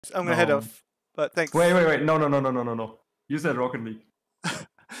I'm gonna head off. But thanks. Wait. No. You said Rocket League.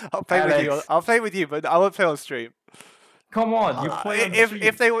 I'll play with you. Alex. I'll play with you, but I won't play on stream. Come on, you play on stream.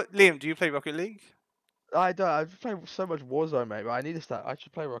 If they Liam, do you play Rocket League? I don't. I've played so much Warzone, mate. But I need to start. I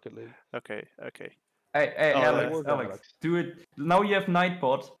should play Rocket League. Okay. Hey, Oh, Alex, yeah. Alex, do it. Now you have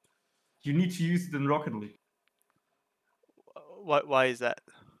Nightbot. You need to use it in Rocket League. Why is that?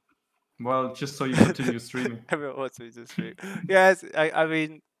 Well, just so you continue streaming. Everyone wants me to stream. Yes, I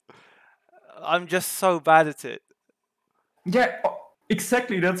mean, I'm just so bad at it. Yeah,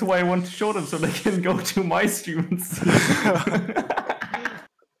 exactly. That's why I want to show them so they can go to my stream and see.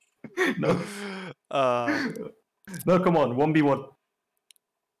 No. No, come on, 1v1.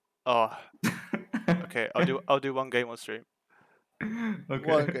 Oh. Okay, I'll do one game on stream.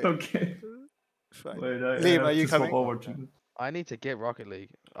 Okay. One game. Okay. Fine. Wait, Liam, have are you to swap coming? over to... I need to get Rocket League.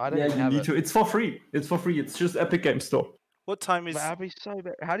 I don't Yeah, even you have need it. to. It's for free. It's just Epic Game Store. What time is? But I'll be so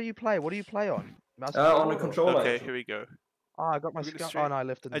bad. How do you play? What do you play on? Mouse and On keyboard the or- controller. Okay, here we go. Oh, I got my We're gonna scout. stream. Oh no, I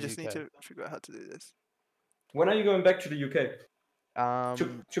left in the I just UK. need to figure out how to do this. When are you going back to the UK?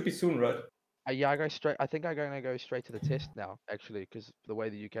 Should be soon, right? Yeah, I go straight. I think I'm gonna go straight to the test now, actually, because the way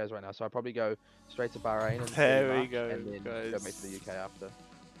the UK is right now. So I probably go straight to Bahrain and There we March, go, and then go guys. back to the UK after.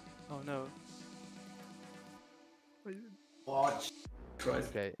 Oh no. Watch. Christ.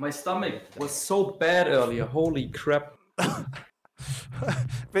 Okay. My stomach was so bad earlier. Holy crap.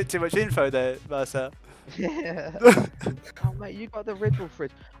 Bit too much info there, Marcel. Yeah. Oh mate, you got the Red Bull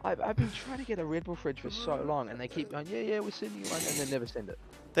fridge. I've been trying to get a Red Bull fridge for so long, and they keep going, yeah, we're sending you one, and they never send it.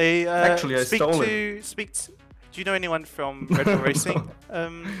 They Actually, I stole Do you know anyone from Red Bull Racing?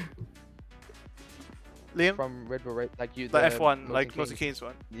 Liam? From Red Bull, like you, The F1, Milton like Milton Keynes. Keynes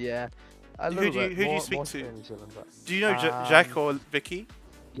one. Yeah. Who do you speak to? Do you know Jack or Vicky?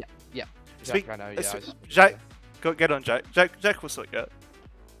 Yeah. Speak- Jack, I know. Yeah. let's- I just- Jack, go get on Jack. Jack will sort you out.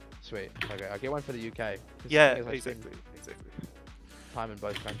 Sweet. Okay, I'll get one for the UK. 'cause the Yeah, thing is I spend exactly. Time in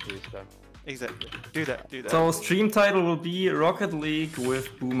both countries, so. Exactly. Do that. So stream title will be Rocket League with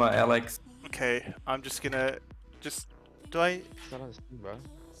Boomer Alex. Okay, I'm just gonna do I? It's not on Steam, bro.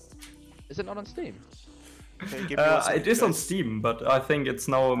 Is it not on Steam? Okay, give me 1 second, It is on guys. Steam, but I think it's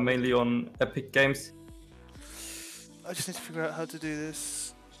now mainly on Epic Games. I just need to figure out how to do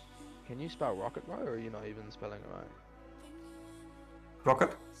this. Can you spell rocket, bro, or are you not even spelling it right?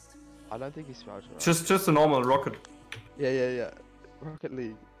 Rocket? I don't think he spelled it right. Just a normal rocket. Yeah. Rocket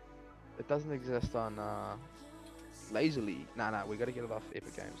League. It doesn't exist on Laser League. Nah, we gotta get it off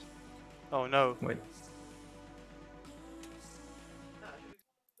Epic Games. Oh no. Wait.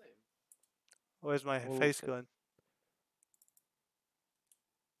 Where's my Well, face going?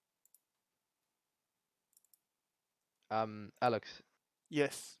 Alex,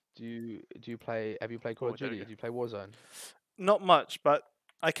 Yes. do you play? Have you played Call of there we Duty? go. Do you play Warzone? Not much, but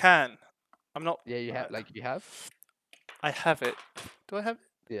I can. I'm not. Yeah, you have. Like you have? I have it. Do I have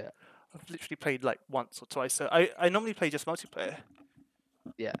it? Yeah. I've literally played like once or twice. So I normally play just multiplayer.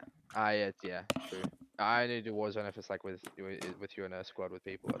 Yeah, true. I only do Warzone if it's like with you in a squad with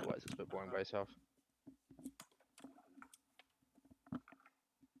people. Otherwise, it's a bit boring by yourself.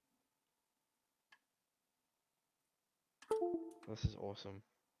 This is awesome.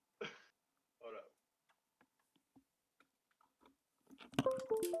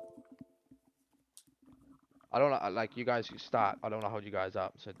 I don't like you guys start. I don't want to hold you guys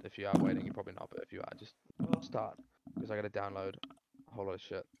up. So if you are waiting, you're probably not. But if you are, just start because I gotta download a whole lot of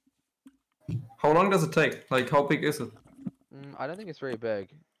shit. How long does it take? Like, how big is it? I don't think it's very big.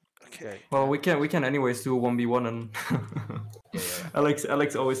 Okay. Well, we can anyways do a 1v1 and Yeah.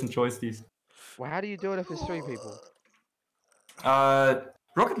 Alex always enjoys these. Well, how do you do it if there's 3 people?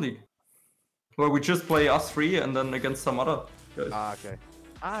 Rocket League. Where we just play us 3 and then against some other guys. Okay.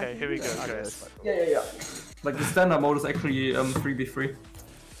 Okay, here we go, Okay, guys. that's quite cool. Yeah. Like the standard mode is actually 3v3.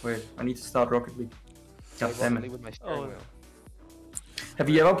 Wait, I need to start Rocket League. God Play damn Rocket League it. with my steering Oh. wheel. Have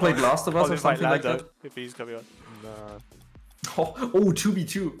you ever played Last of Us I'll or invite something like Lando that? if he's coming on. No. Oh,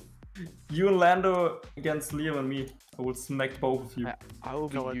 2v2. You and Lando against Liam and me. I will smack both of you. I will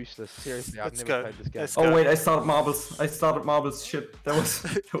be Go on. useless. Seriously, I've Let's never go. played this game. Let's Oh go. wait, I started marbles. Shit, that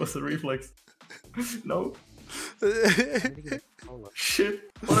was a reflex. No. I need to get a controller.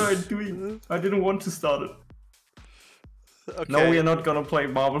 Shit. What am I doing? I didn't want to start it. Okay. No, we are not gonna play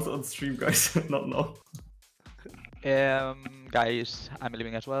marbles on stream, guys. Not now. Guys, I'm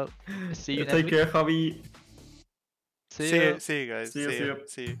leaving as well. See you next Take week. care, Javi. See you guys. See you. See you.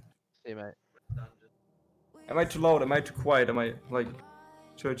 See you, mate. Am I too loud? Am I too quiet? Am I like?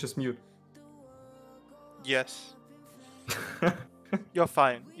 Should I just mute? Yes. You're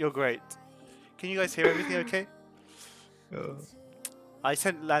fine. You're great. Can you guys hear everything okay? I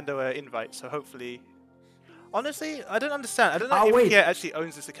sent Lando an invite, so hopefully. Honestly, I don't understand. I don't know Ah, if wait. Pierre actually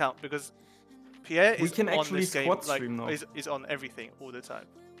owns this account because Pierre We is can on actually this game, squad like stream now. is on everything all the time.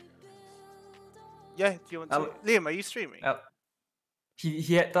 Yeah, do you want Al- to? Liam, are you streaming?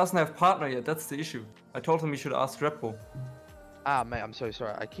 He doesn't have partner yet. That's the issue. I told him he should ask Repo. Ah, mate, I'm so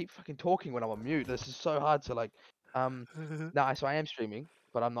sorry. I keep fucking talking when I'm on mute. This is so hard to like. No, so I am streaming,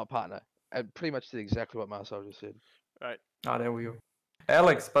 but I'm not partner. I pretty much did exactly what Marcel just said. Right. Ah, there we go.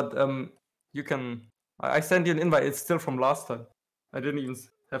 Alex, but you can. I sent you an invite. It's still from last time. I didn't even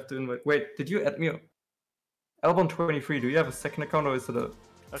have to invite. Wait, did you add me? Albon 23. Do you have a second account or is it a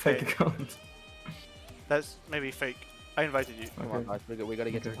fake account? That's maybe fake. I invited you. Come on, guys. We gotta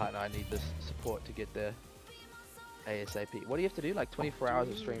get to partner. I need this support to get there. ASAP. What do you have to do? Like 24 hours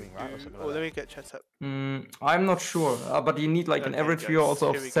of streaming, right? Or something Oh, like let that. me get chat up. I'm not sure, but you need like an Okay, average viewer guys, also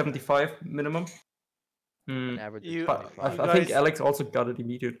of here we go. 75 minimum. An average You- of But 25. I think guys- Alex also got it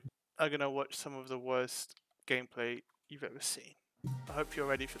immediately. I'm gonna watch some of the worst gameplay you've ever seen. I hope you're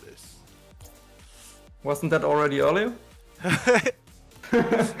ready for this. Wasn't that already earlier?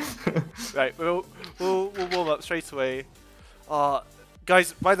 Right, we'll warm up straight away.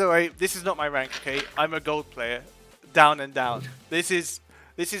 Guys, by the way, this is not my rank, okay? I'm a gold player, down and down. This is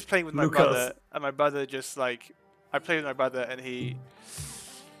playing with my Lucas. brother, and my brother just like I play with my brother, and he.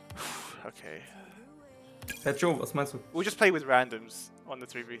 Okay, Herr Joe, was meinst du? we'll just play with randoms on the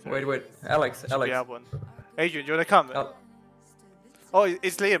 3v3. Wait, Alex. Should be Albon. Adrian, do you wanna come? Al- Oh,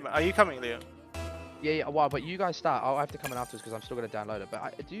 it's Liam. Are you coming, Liam? Yeah. Well, but you guys start. I'll have to come in afterwards because I'm still gonna download it.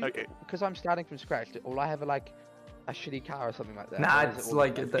 But do you? Okay. Because I'm starting from scratch. Will I have a shitty car or something like that? Nah, Or is it it's all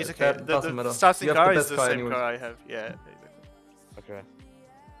like the that, It's okay. that doesn't matter. Starting You have car the is best the same anyways. car I have. Yeah. Exactly. Okay.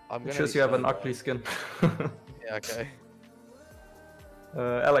 I'm gonna. Just be you have so an bad. ugly skin. Yeah. Okay.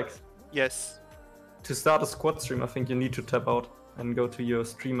 Alex, Yes. to start a squad stream, I think you need to tap out and go to your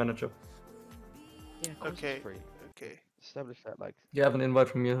stream manager. Yeah. Of course Okay. It's free. Okay. Establish that like. You have an invite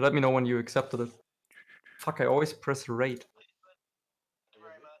from me. Let me know when you accepted it. Fuck, I always press rate.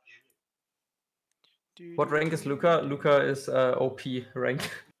 What rank is Luca? Luca is OP rank.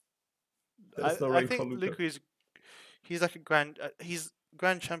 There's no I rank think for Luca. Luca is. He's like a grand. He's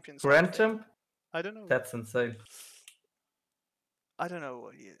grand champion. Grand something. champ? I don't know. That's insane. I don't know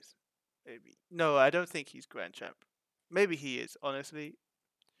what he is. Maybe. No, I don't think he's grand champ. Maybe he is. Honestly,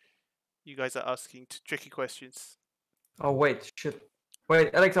 you guys are asking tricky questions. Oh wait, shit. Wait,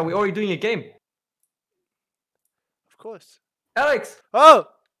 Alex, are we already doing a game? Of course. Alex! Oh,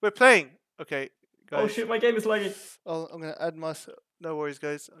 we're playing. Okay, guys. Oh shit, my game is lagging. Oh, I'm gonna add Marcel. No worries,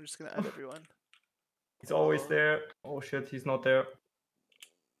 guys. I'm just gonna add everyone. He's always there. Oh shit, he's not there.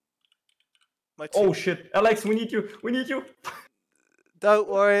 My team. Oh shit, Alex, we need you. We need you. Don't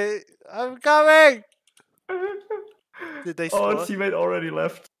worry, I'm coming. Did they Oh, score? teammate already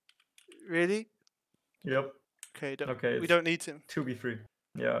left. Really? Yep. Okay. Okay. We don't need him. 2v3.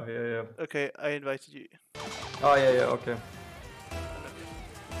 Yeah. Okay, I invited you. Oh yeah. Okay.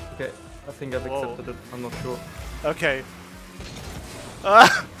 Okay. I think I've Whoa. accepted it. I'm not sure. Okay.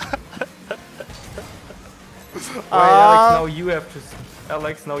 Wait, Alex, now you have to.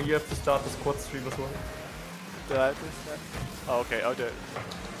 Alex, now you have to start the squad stream as well. Do I do that? Oh, okay, I'll do it.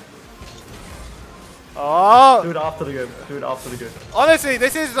 Oh! Do it after the game. Do it after the game. Honestly,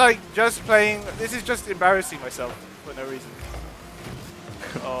 this is like just playing. This is just embarrassing myself for no reason.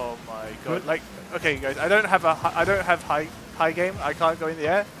 Oh my god! Good. Like, okay, guys, I don't have high game. I can't go in the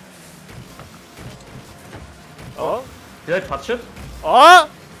air. Oh! Did I touch it? Oh!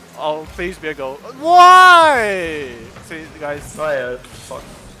 Oh, please be a goal. Why? See, guys. Oh yeah. Fuck.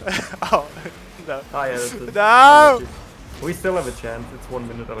 Oh no! Ah yeah. That's it. No! We still have a chance. It's 1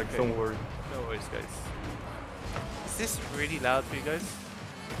 minute, Alex. Okay. Don't worry. No worries, guys. Is this really loud for you guys?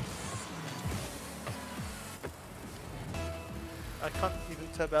 I can't even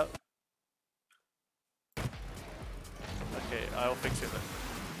tab out. Okay, I'll fix it then.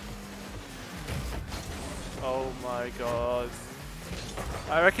 Oh my god.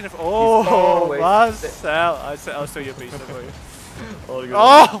 I reckon if. Oh, always Marcel! I'll show you a piece, don't worry. All good.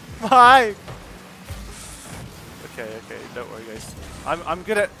 Oh my! Okay, don't worry, guys. I'm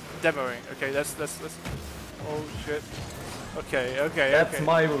good at demoing. Okay, that's. Oh shit. Okay. That's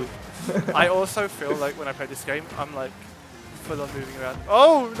my mood. I also feel like when I play this game, I'm like full on moving around.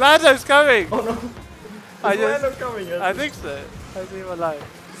 Oh, Lando's coming! Oh no. I Is just- Lando coming? Yes. I think so. I think I'm alive.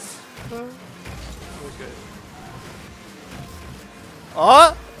 Okay.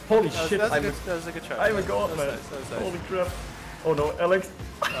 Oh! Holy That shit! was a good try. I'm a god, That was man. nice, that was nice. Holy crap! Oh no, Alex.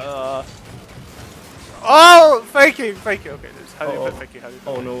 Oh! Fake you! Okay, there's how do you Uh-oh. put fake you? How do you put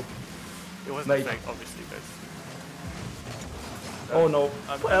Oh fake? no. It wasn't Mate. fake, obviously, guys. Oh no.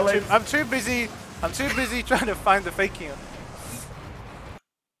 Alex. I'm too busy. I'm too busy trying to find the faking.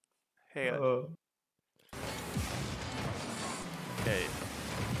 Here. Okay.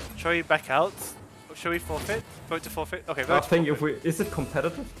 Shall we back out? Or shall we forfeit? Vote to forfeit? Okay, vote I to think forfeit. if we... Is it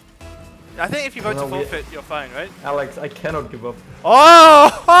competitive? I think if you vote No, to forfeit, you're fine, right? Alex, I cannot give up.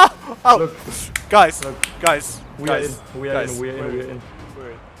 Oh! Oh! Look, Guys, look. guys, We guys, are in. We are guys, in. We are in. We are in.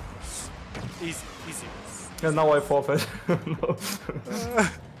 we're in. Easy, easy. And now I forfeit. No.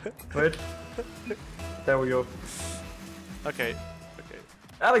 Wait. There we go. Okay, okay.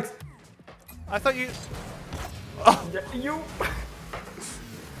 Alex! I thought you... Yeah, you!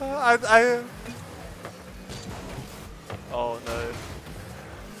 I... Oh no.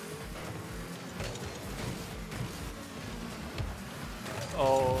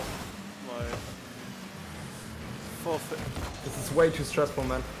 Oh my. Forfeit. This is way too stressful,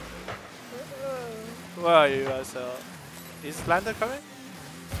 man. Where are you, Marcel? Is Lando coming?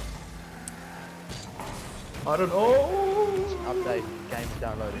 I don't know. Update. Game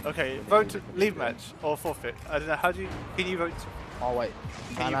downloaded. Okay, vote to leave match or forfeit. I don't know. How do you? Can you vote? Oh wait.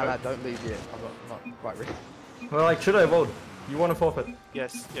 Can No, you no, vote? don't leave yet. I'm not quite ready. Well, like, should I vote? You want to forfeit?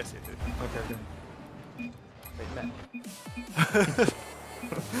 Yes, yes, you do. Okay, okay. Wait, Matt.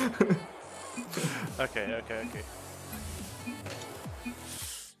 Okay, okay, okay.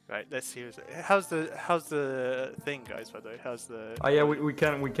 Right, let's see. How's the thing, guys? By the way, how's the? Ah, yeah, we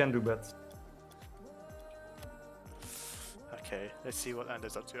can do bets. Okay, let's see what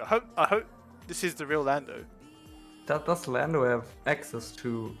Lando's up to. I hope this is the real Lando. Does Lando have access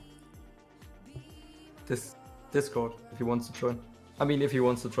to this Discord if he wants to join? I mean, if he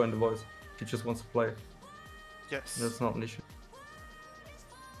wants to join the voice, if he just wants to play, Yes. that's not an issue.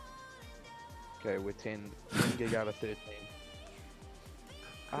 Okay, we're 10 gig out of 13.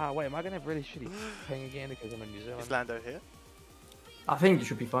 Ah, wait, am I gonna have really shitty ping again because I'm in New Zealand? Is Lando here? I think you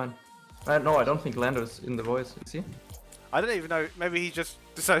should be fine. No, I don't think Lando's in the voice. Is he? I don't even know. Maybe he just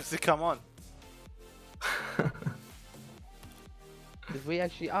decides to come on. Did we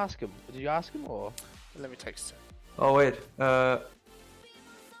actually ask him? Did you ask him or? Let me text him. Oh wait,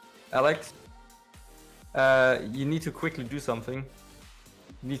 Alex, you need to quickly do something.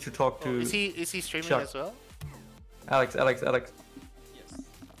 You need to talk to. Oh, is he streaming Chuck. as well? Alex.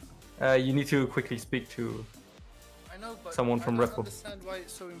 Yes. You need to quickly speak to. I know, but Someone from I Red don't Bull. understand why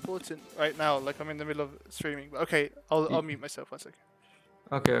it's so important right now. Like I'm in the middle of streaming. But okay, I'll mute myself 1 second.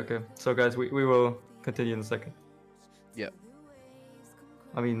 Okay. So guys, we will continue in a second. Yep.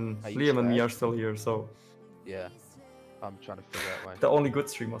 I mean, Are you Liam and me sure? are still here, so Yeah. I'm trying to figure out why. the only good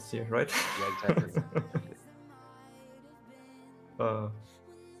streamers here, right? Yeah, exactly.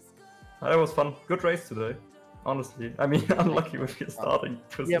 That was fun. Good race today, honestly. I mean, unlucky with your starting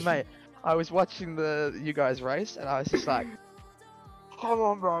position. Yeah, mate. I was watching you guys race, and I was just like, "Come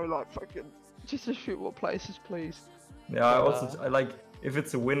on, bro! Like, fucking, just a few more places, please." Yeah, I like if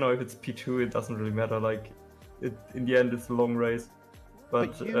it's a win or if it's P2, it doesn't really matter. Like, in the end, it's a long race.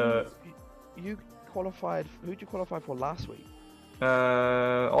 But you qualified. Who'd you qualify for last week?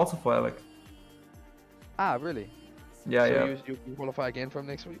 also for Alex. Ah, really? Yeah, So yeah. you qualify again from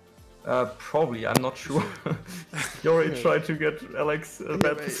next week? Probably. I'm not sure. You already tried to get Alex a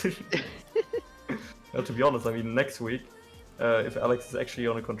bad mate. position. To be honest, I mean, next week, if Alex is actually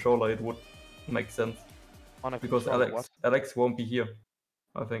on a controller, it would make sense On a because controller, what? Alex won't be here.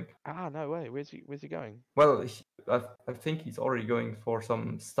 I think. Ah, no way. Where's he going? Well, I think he's already going for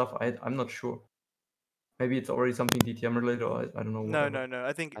some stuff. I'm not sure. Maybe it's already something DTM related, or I don't know. No, whatever. no.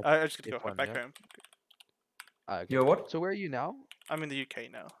 I think I I just gotta go F1, back yeah? home. Ah, okay. You're what? So where are you now? I'm in the UK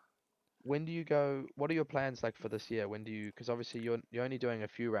now. When do you go? What are your plans like for this year? When do you? Because obviously you're only doing a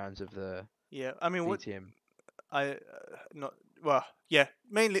few rounds of the Yeah, I mean, what DTM. I not well, yeah,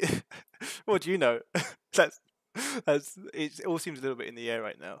 mainly. What do you know? that's it. All seems a little bit in the air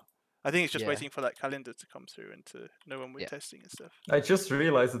right now. I think it's just Yeah. waiting for that calendar to come through and to know when we're Yeah. testing and stuff. I just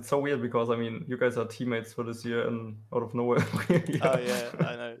realized it's so weird because I mean, you guys are teammates for this year, and out of nowhere. Oh yeah,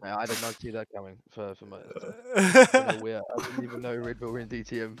 I know. I did not see that coming for my. I didn't even know Red Bull were in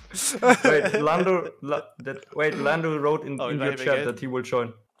DTM. Wait, Lando wrote in Oh, your invite him chat again? that he will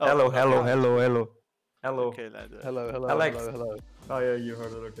join. Oh, Hello. Hello. Okay, Lando. Hello, Alex. hello. Oh yeah, you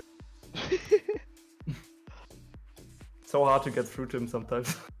heard it. Okay. So hard to get through to him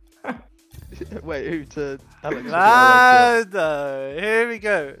sometimes. Wait, who to Alex? Lando, here we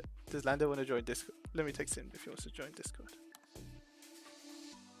go. Does Lando want to join Discord? Let me text him if he wants to join Discord.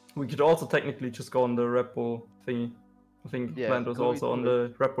 We could also technically just go on the Red Bull thingy. I think Yeah, Lando's could we also on do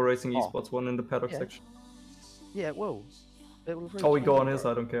the Red Bull Racing Oh. Esports one in the paddock Yeah. section. Yeah, well. Oh, we go on his,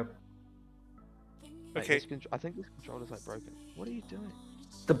 I don't care. Mate, Okay. I think this controller's like broken. What are you doing?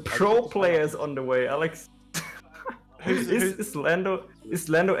 The pro player is on the way, Alex. Is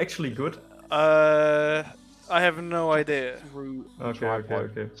Lando actually good? I have no idea. Through Okay,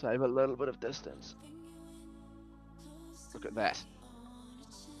 tripod. okay. Save a little bit of distance. Look at that.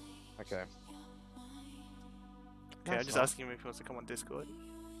 Okay. Okay, I'm just asking him if he wants to come on Discord.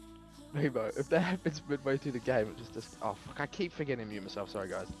 Mimo, if that happens midway through the game, it just oh fuck! I keep forgetting to mute myself. Sorry,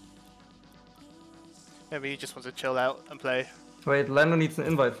 guys. Maybe he just wants to chill out and play. Wait, Lando needs an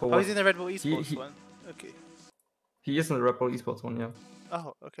invite for Oh, what? he's in the Red Bull Esports one. Okay. He is in the Red Bull Esports one, yeah.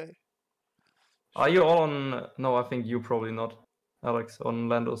 Oh, okay. Are you all on? No, I think you probably not, Alex, on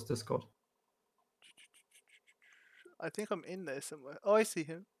Lando's Discord. I think I'm in there somewhere. Oh, I see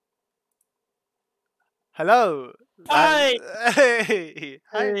him. Hello. Hi. Hey.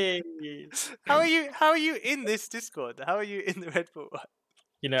 Hi. Hey. How are you in this Discord? How are you in the Red Bull one?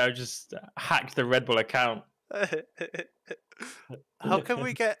 You know, I just hacked the Red Bull account. How can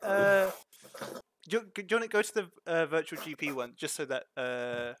we get do you want to go to the virtual GP one just so that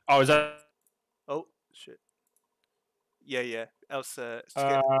Oh, is that oh shit. Yeah. Else to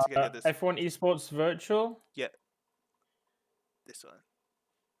get the others. F1 Esports Virtual? Yeah. This one.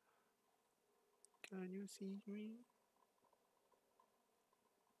 Can you see me?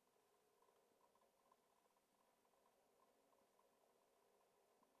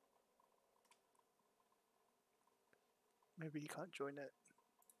 Maybe you can't join it.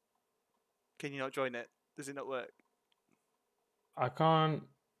 Can you not join it? Does it not work? I can't.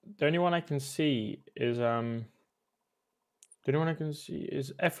 The only one I can see is F1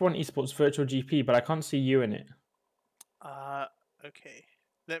 Esports Virtual GP, but I can't see you in it. Okay.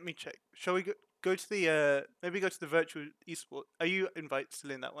 Let me check. Shall we go to the maybe go to the virtual esports? Are you invited still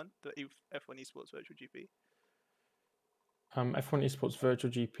in that one? The F1 Esports Virtual GP? F1 Esports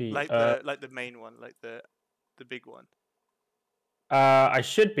Virtual GP. Like the main one, like the big one. I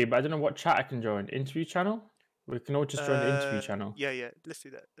should be, but I don't know what chat I can join. Interview channel? We can all just join the interview channel. Yeah. Let's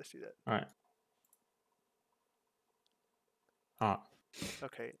do that. All right. Ah.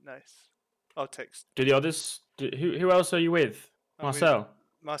 Okay, nice. I'll text. Do the others? Who else are you with? Marcel.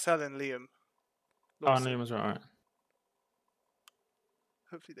 Marcel and Liam. Oh, Lawson. Liam was right.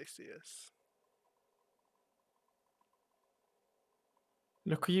 Hopefully they see us.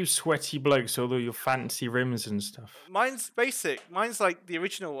 Look at you sweaty blokes, all your fancy rims and stuff. Mine's basic. Mine's like the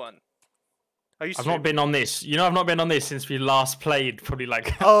original one. I've not been on this. You know, I've not been on this since we last played, probably like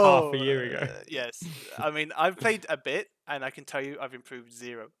half a year ago. Yes. I mean, I've played a bit, and I can tell you I've improved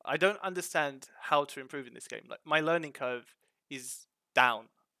 0. I don't understand how to improve in this game. Like, my learning curve is down.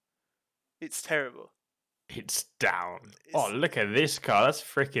 It's terrible. It's down. Oh, look at this car. That's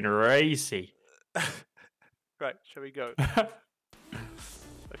freaking racy. Right, shall we go?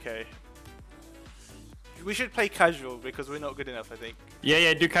 Okay. We should play casual because we're not good enough, I think.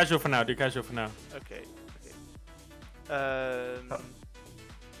 Yeah, do casual for now. Okay.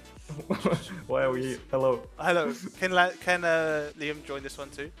 Why are we here? Hello. Hello. Can Liam join this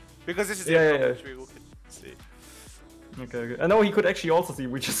one too? Because this is the Yeah. which we all can see. Okay. I know he could actually also see.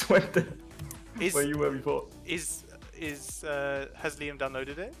 We just went there where you were before. Has Liam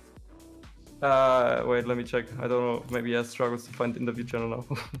downloaded it? Wait, let me check. I don't know. Maybe he has struggles to find interview channel now.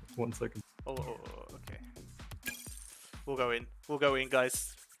 1 second. Oh, okay. We'll go in,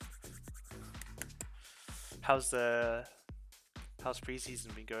 guys. How's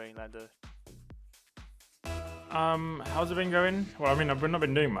preseason been going, Lando? How's it been going? Well, I mean, I've not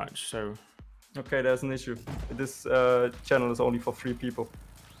been doing much, so. Okay, there's an issue. This channel is only for 3 people.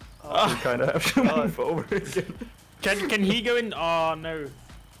 Oh. We kind of have to move over again. Can he go in? Oh no.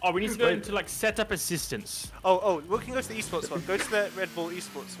 Oh, we need to go into like setup assistance. Oh, we can go to the esports one. Go to the Red Bull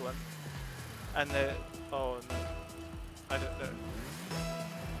Esports one. And the oh no, I don't know.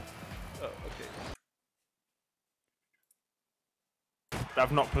 Oh, okay.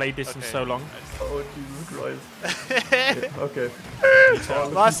 I've not played this in so long. Oh Jesus Christ. Okay.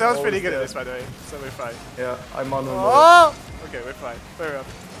 Marcel's pretty good at this, by the way, so we're fine. Yeah, I'm on. Oh! Okay, we're fine. We're up.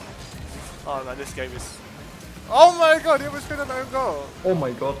 Oh man, this game is. Oh my god, it was been an own goal. Oh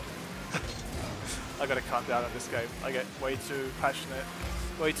my god. I gotta calm down on this game. I get way too passionate,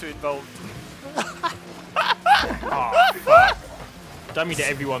 way too involved. Oh fuck! Dummied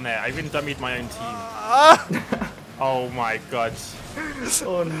everyone there. I even dummied my own team. Oh my god.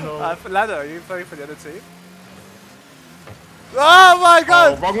 Oh no. Lando, are you playing for the other team? Oh my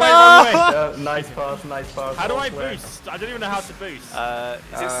god! Oh, wrong way. Yeah, nice pass. How do I boost? I don't even know how to boost.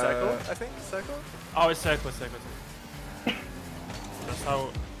 Is it circle? I think circle. Oh, it's circle. That's how.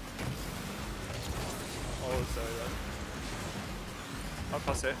 Oh, sorry. I'll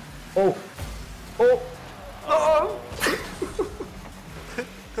pass it. Oh Oh! Oh!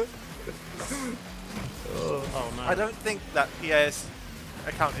 Oh no. I don't think that Pierre's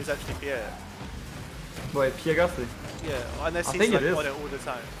account is actually Pierre. Wait, Pierre Gasly. Yeah, unless I he's think like it is. on it all the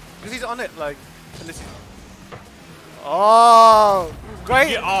time. Because he's on it like, unless he's... Oh!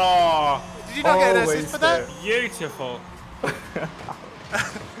 Great! Yeah, oh, Did you not get an Always assist for that? beautiful.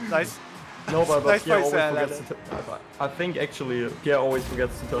 Nice. No, but Nice Pierre place always there, forgets to I think actually Pierre always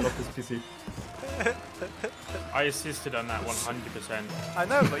forgets to turn off his PC. I assisted on that 100% I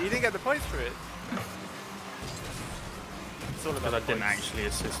know, but you didn't get the points for it. It's all about because I the didn't points. actually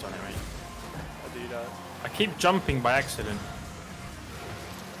assist on it, mate. I do that. I keep jumping by accident.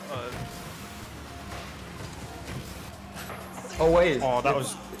 Oh wait. Oh, that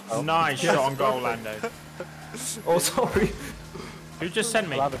was nice shot on goal, Lando. Oh sorry. Who just sent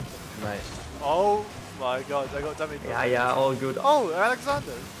me? Love it, mate. Oh my god, I got dummy. Yeah, yeah, all good. Oh,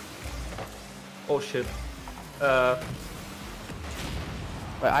 Alexander. Oh shit.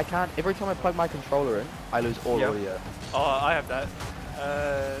 Wait, I can't. Every time I plug my controller in, I lose all Yeah. audio. Oh, I have that.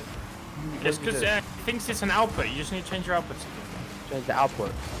 It's because it thinks it's an output. You just need to change your output setting. Change the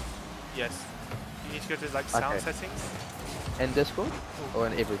output. Yes. You need to go to like sound Okay. settings. In Discord or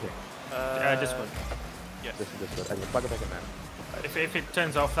in everything? Discord. Yes. Just in Discord. Okay, plug it back in now. If it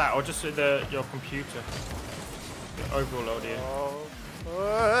turns off that, or just your computer. The overall audio.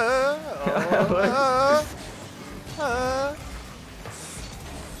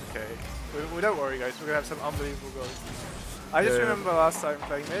 Okay. We don't worry, guys. We're gonna have some unbelievable goals. I just remember last time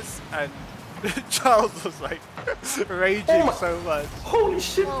playing this, and Charles was like raging so much. Holy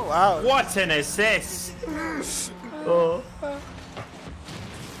shit! Oh wow! What an assist! Oh.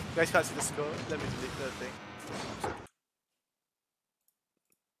 You guys can't see the score. Let me delete the thing.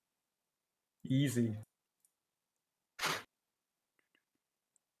 Easy.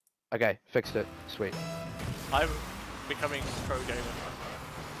 Okay, fixed it. Sweet. I'm becoming pro gamer.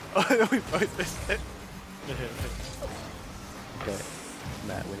 Oh, we both missed it. Okay.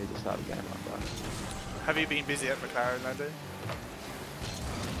 Matt, we need to start the game up, right? Have you been busy at McLaren, Lando?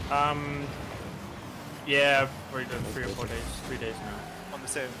 Yeah, we're doing 3 or 4 days, 3 days now. On the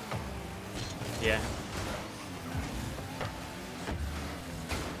sim? Yeah.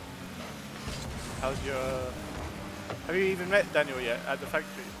 How's your... Have you even met Daniel yet at the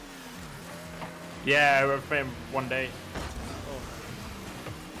factory? Yeah, we've been 1 day. Oh.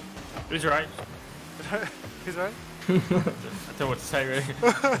 It was alright. He's right? I don't know what to say really.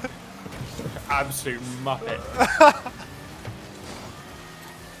 Absolute muppet.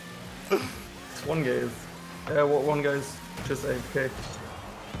 One guy is. Yeah, one guy is just AFK.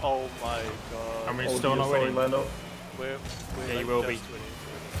 Oh my god. And we're Oh, still dear, not sorry, winning. Lando. We're Yeah, like you will be. just winning.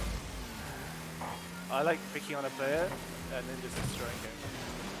 I like picking on a player and then just destroying him.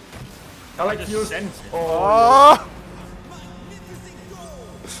 I like just you. sent it. Oh, Oh!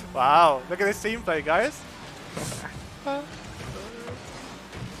 Wow, look at this team play, guys.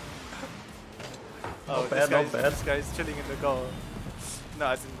 Oh, bad, not bad. This guy's chilling in the goal. No,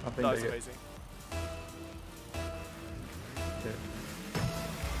 as in, I think that's they get- amazing. okay.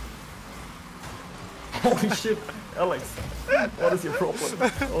 Holy shit, Alex. What is your problem?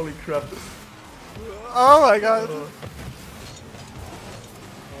 Holy crap. Oh my god.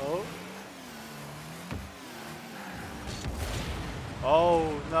 Oh.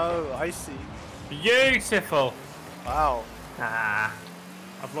 Oh no, I see. Beautiful! Wow. Ah.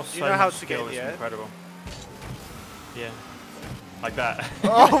 I've lost You so know much how to skill, get in it's the air? incredible. Yeah. Like that.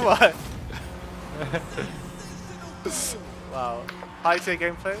 Oh my. Wow. High tier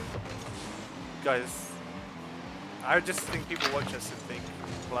gameplay. Guys, I just think people watch us and think,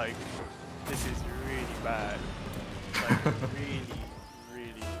 like, this is really bad. Like,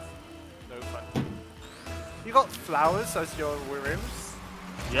 really no fun. You got flowers as your rims?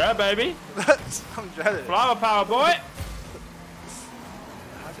 Yeah, baby! That's, I'm jealous. Flower power, boy!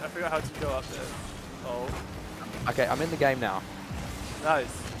 I forgot how to go up there. Oh, Okay, I'm in the game now. nice.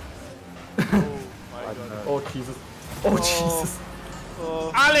 Oh my god. Oh Jesus. Oh Jesus.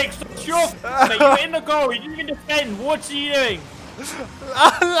 Oh. Alex, that's your mate. You're in the goal, you didn't defend. What are you doing?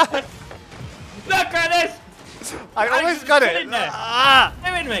 Look at this! I Alex almost is got still it. in there. Ah!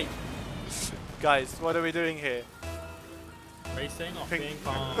 Doing me. Guys, what are we doing here? Racing off Pink. being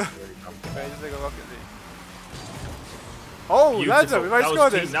calm. Wait, just like a rocket league. Oh, Lando, we might score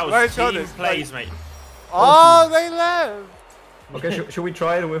this. That We might was score team this. plays, mate. Oh, they left. Okay, should we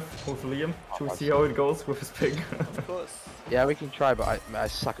try it with Liam? Should we see how it goes with his pig? Of course. Yeah, we can try, but I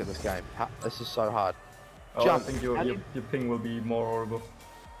suck at this game. This is so hard. Oh, Jump. I think your ping will be more horrible.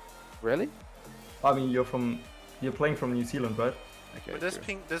 Really? I mean, you're playing from New Zealand, right? Okay. But does true.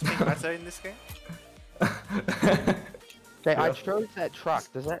 pink matter in this game? Okay, I Yeah. chose that truck.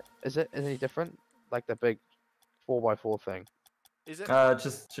 Is it any different? Like the big 4x4 thing. Is it?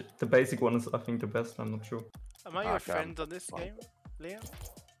 Just the basic one is I think the best. I'm not sure. Am I your Okay, friend on this fine. game, Liam?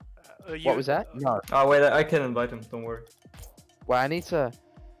 Are you, What was that? No. Oh wait, I can invite him. Don't worry. Well, I need to.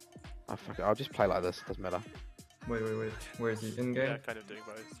 Oh fuck it. I'll just play like this. Doesn't matter. Wait. Where is he? In Yeah, game? kind of doing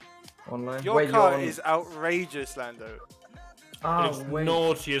both. Online? Your wait, car you're on... is outrageous, Lando. It Ah, looks wait.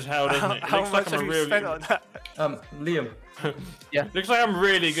 naughty as hell, doesn't it? It How looks much like have I'm a you real. spent on that? Liam, Looks like I'm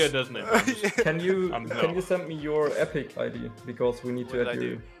really good, doesn't it? can you I'm can not. you send me your Epic ID because we need What to did add I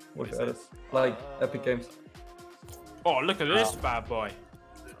you do? with What is edit, this? like Epic Games. Oh, look at this bad boy.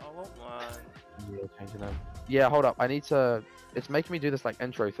 I want one. Yeah, changing them. Yeah, hold up. I need to. It's making me do this like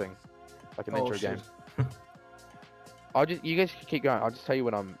intro thing, like an intro game. I'll just. You guys can keep going. I'll just tell you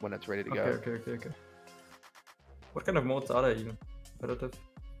when it's ready to go. Okay. What kind of modes are there even? Competitive,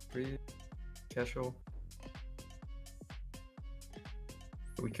 free, casual.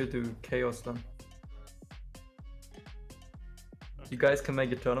 We could do chaos then. You guys can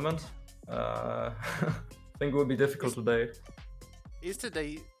make a tournament. I think it will be difficult today. Is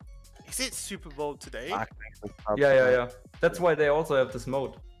it Super Bowl today? Yeah. That's why they also have this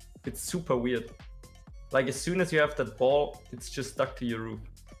mode. It's super weird. Like as soon as you have that ball, it's just stuck to your roof.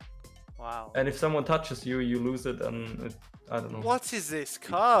 Wow. And if someone touches you, you lose it, and I don't know. What is this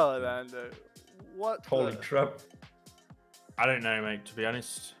car, Lando? What? Holy crap! I don't know, mate. To be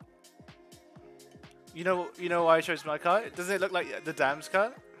honest. You know why I chose my car? Doesn't it look like the Dam's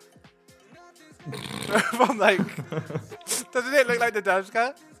car? I'm like, doesn't it look like the Dam's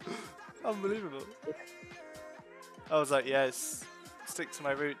car? Unbelievable. I was like, yes, stick to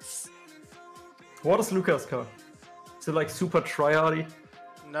my roots. What is Lucas' car? Is it like super tryhardy?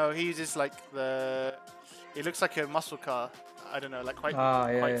 No, he uses like the. It looks like a muscle car. I don't know, like quite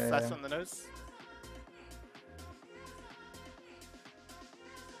flat yeah. on the nose.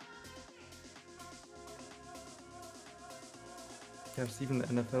 There's even the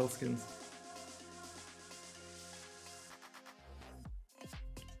NFL skins.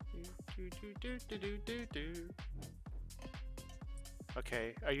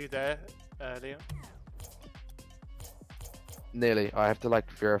 Okay, are you there, Liam? Nearly. I have to like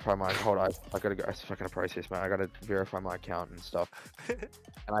verify my. Hold on. I gotta go. It's fucking a process, man. I gotta verify my account and stuff. And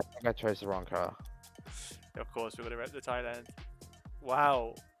I think I chose the wrong car. Of course, we're gonna rep the Thailand.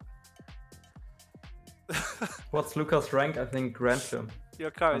 Wow. What's Lucas' rank? I think Grand Slam.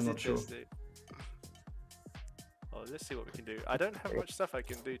 Your car I'm is not sure. interesting. Oh, let's see what we can do. I don't have much stuff I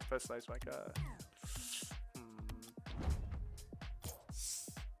can do to personalize my car.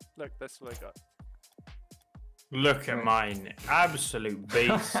 Look, that's what I got. Look at mine. Absolute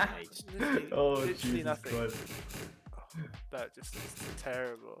beast, mate. Literally Jesus nothing. Christ. Oh, that just is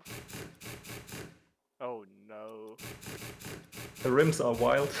terrible. Oh no. The rims are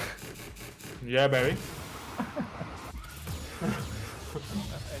wild. Yeah, baby. Are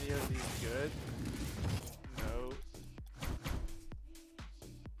any of these good? No.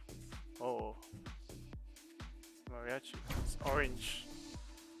 Oh. Mariachi. It's orange.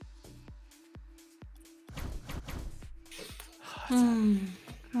 Oh,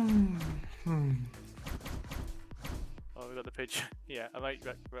 we got the pigeon. Yeah, I might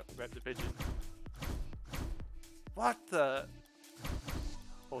grab the pigeon. What the?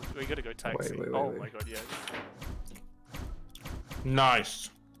 Oh, we gotta go taxi. Wait, Oh wait. my god, yeah. Nice.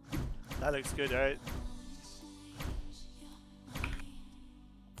 That looks good, right?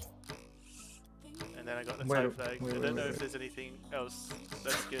 And then I got the Thai flag. I don't know if there's anything else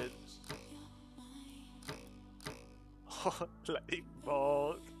that's good. Oh, lightning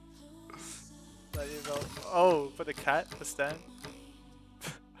bolt. Lightning bolt. Oh, for the cat, the stand.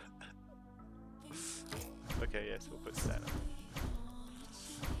 Okay, yes, we'll put stand.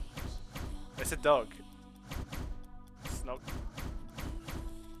 It's a dog. It's not.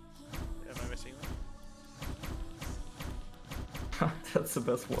 Am I missing one? That's the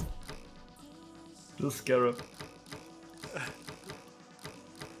best one. The scarab.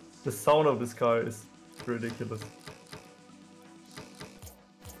 The sound of this car is ridiculous.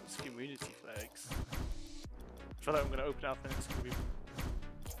 It's community flags. I feel like I'm gonna open up and it's gonna be.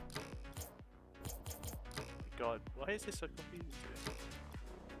 God, why is this so confusing today?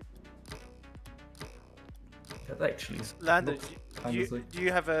 That actually is. Lando, looks do kinda you, sick. do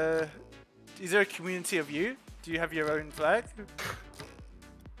you have a? Is there a community of you? Do you have your own flag?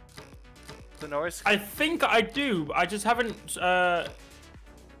 The Norris. I think I do. I just haven't.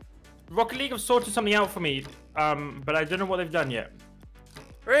 Rocket League have sorted something out for me, but I don't know what they've done yet.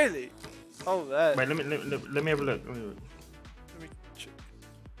 Really? Oh, that. Wait, let me have a look.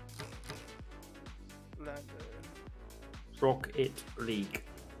 Rocket League.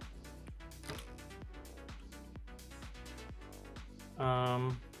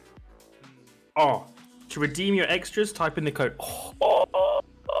 Oh, to redeem your extras, type in the code.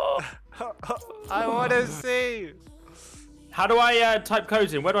 I want to see. How do I type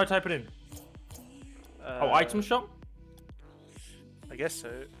codes in? Where do I type it in? Item shop? I guess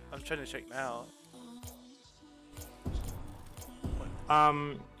so. I'm trying to check now.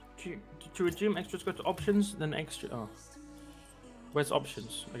 To redeem extras, go to options, then extra. Oh, where's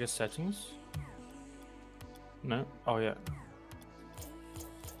options? I guess settings. No. Oh yeah.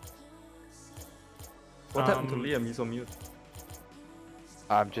 What happened to Liam? He's on mute.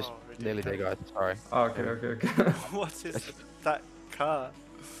 I'm just Oh, nearly there, guys. Sorry. Oh, okay. What is that car?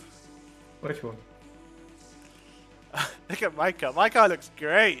 Which one? Look at my car. My car looks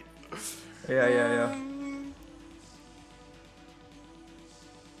great. Yeah.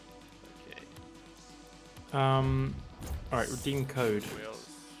 Okay. Alright, redeem code. Wheels.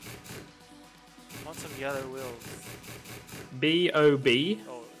 I want some yellow wheels. BOB.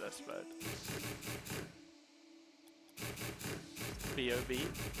 Oh, that's bad. B.O.B.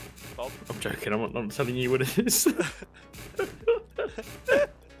 Bob. I'm joking, I'm not telling you what it is.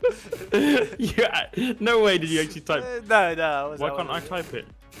 Yeah, no way did you actually type. No. Why can't I type it?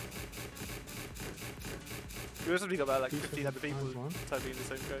 You also got about like 15 other people typing the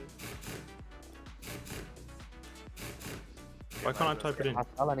same code. Why can't I type it in?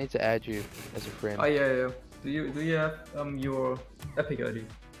 Marcel, I need to add you as a friend. Oh yeah. Do you have your Epic ID?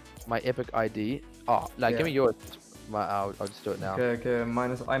 My Epic ID. Oh, like give me yours. I'll just do it now. Okay.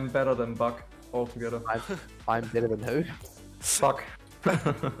 Mine is I'm better than Buck altogether. I'm better than who? Fuck. Fuck.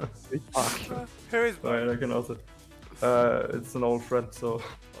 Who is Alright, I can also. It's an old friend, so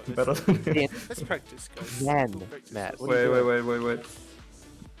better than him. Let's practice, guys. Man, We'll practice Matt. this. What are you doing? Wait.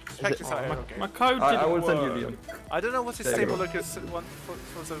 Practice out here, okay. My code didn't I will send you work. Liam. I don't know what's his There you stable go. look as one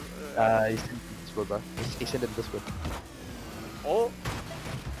for some. He sent it in Discord, bro. He sent it in Discord. Oh.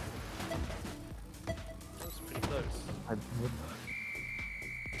 That's pretty close.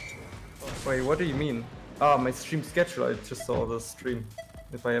 Wait, what do you mean? Ah, my stream schedule. I just saw the stream.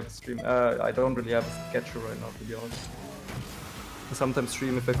 If I have a stream, I don't really have a schedule right now, to be honest. I sometimes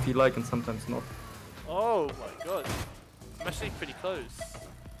stream if I feel like, and sometimes not. Oh my god. I'm actually pretty close.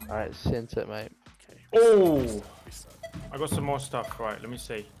 Alright, sent it, mate. Okay. Oh! Restart. I got some more stuff. Right, let me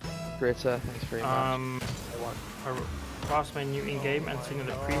see. Greta, thanks very much. A fast menu in game and seeing that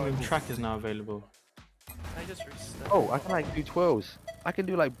the premium track is now available. I just restart. Oh, I can like do 12s. I can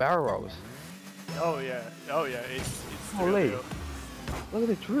do like barrel rolls. Oh yeah. It's Holy. real. Look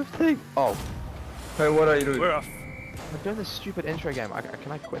at the drift thing. Oh, Hey, what are you doing? We're off. I'm doing this stupid intro game.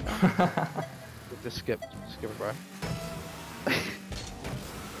 Can I quit now? Just skip it, bro.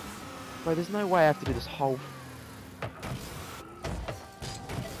 Bro, there's no way I have to do this whole.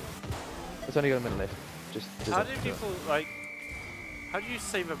 It's only got a minute left. Just. How do people like? How do you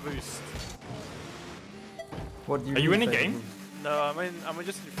save a boost? What do you Are you mean in a save game? boost? No, I'm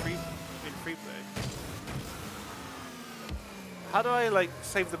just in free play. How do I like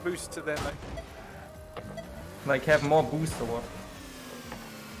save the boost to then like? Like have more boost or what?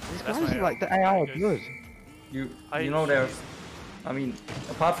 These That's guys my are like the error. AI are Good. good. You know there's, I mean,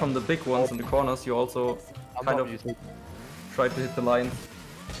 apart from the big ones in the corners, you also I'm kind not of using. try to hit the lines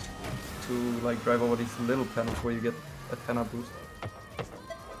to like drive over these little panels where you get a 10 boost.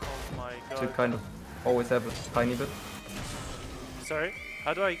 Oh my To god. kind of always have a tiny bit. Sorry.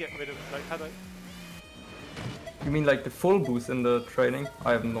 How do I get rid of like? How do I? You mean like the full boost in the training?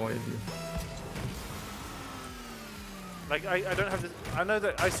 I have no idea. Like I don't have this. I know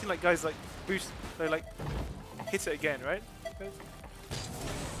that I've seen like guys like boost. They like hit it again, right?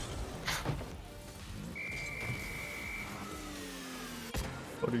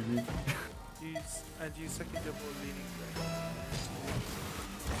 What do you mean? Use second double leaning brake.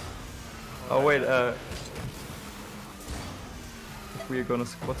 Oh wait, if we are gonna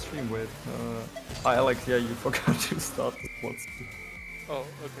squad stream, wait. Alex, yeah, you forgot to start the squad stream. Oh,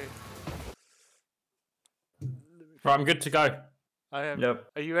 okay. Right, I'm good to go. I am. Yep.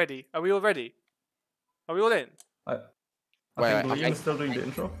 Are you ready? Are we all ready? Are we all in? I Wait, think Liam's still doing the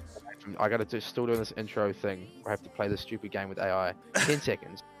intro. I gotta do still doing this intro thing. Where I have to play this stupid game with AI. 10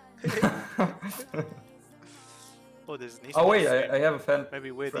 seconds. Oh, there's an esports Oh wait, game. I have a fan. Maybe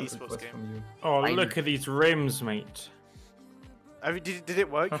weird friend esports request game. from you. Oh, I- look at these rims, mate. I mean, did it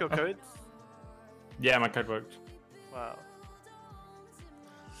work? Your code? Yeah, my code worked. Wow.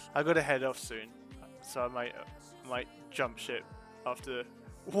 I gotta head off soon, so I might jump ship after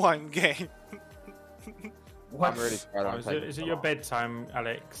one game. What? I'm ready to try Oh, that. is it your bedtime,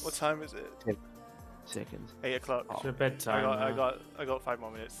 Alex? What time is it? seconds. 8 o'clock. It's your bedtime. I got 5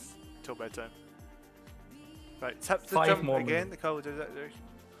 more minutes till bedtime. Right, tap the 5 jump more again. minutes. The car will do that direction.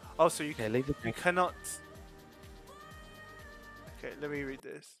 Oh, so you Okay, leave the you cannot. Okay, let me read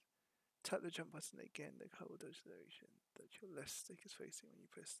this. Tap the jump button again. The car will dodge the direction that your left stick is facing when you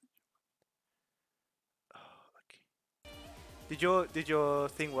press the jump. Oh, okay. Did your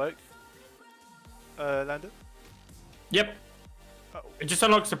thing work, Lando? Yep. Oh. It just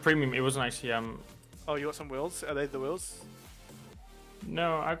unlocks the premium. It wasn't actually Oh, you got some wheels? Are they the wheels?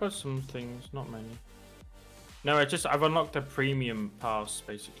 No, I got some things, not many. No, I've unlocked the premium pass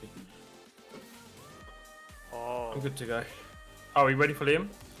basically. Oh. I'm good to go. Oh, are you ready for Liam?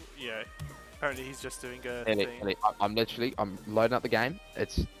 Yeah. Apparently he's just doing a Nearly, thing. nearly. I'm loading up the game.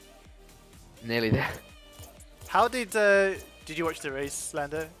 It's nearly there. How did you watch the race,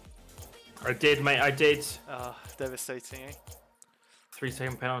 Lando? I did, mate. I did. Ah, devastating, eh?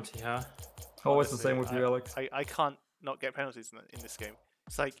 3-second penalty, huh? Always the Honestly, same with you, Alex. I can't not get penalties in this game.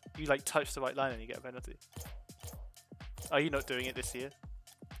 It's like you like touch the white line and you get a penalty. Are you not doing it this year?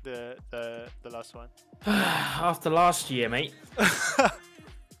 The last one. After last year, mate.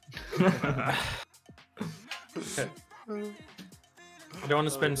 I don't want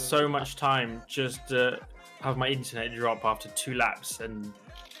to spend so much time just to have my internet drop after 2 laps and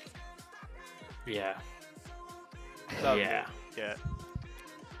yeah. Yeah. Yeah.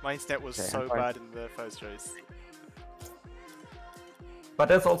 My internet was Okay, so I'm fine. bad in the first race. But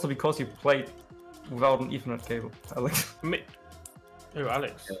that's also because you played without an Ethernet cable, Alex. Oh,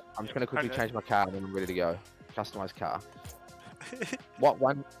 Alex. I'm just gonna quickly Okay. change my car and then I'm ready to go. Customized car. What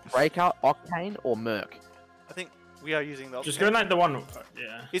one? Breakout, Octane, or Merc? I think we are using the Just option. go like the one.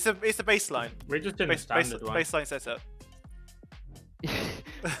 Yeah. It's a baseline. We're just doing the standard one. Baseline setup.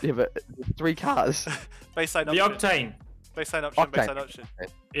 Yeah, but 3 cars. Baseline The option. Octane. Baseline option. Octane. Baseline option.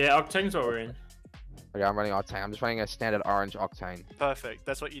 Yeah, Octane's what we're in. Okay, I'm running Octane. I'm just running a standard orange Octane. Perfect.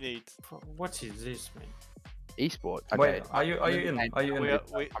 That's what you need. What is this, man? Esport. Okay. Wait, are you in? Are you in?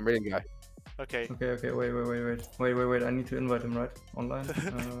 I'm ready to go. Okay. Okay, wait. I need to invite him, right? Online.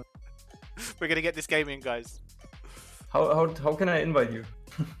 We're gonna get this game in, guys. How can I invite you?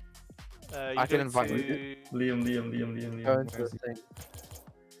 I can invite you. Liam. Go into the thing.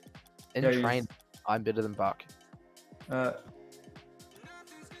 In Yeah, train, I'm better than Buck. Did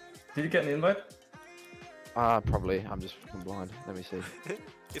you get an invite? Probably. I'm just fucking blind. Let me see.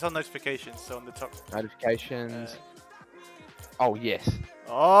 It's on notifications, so on the top. Notifications. Oh, yes.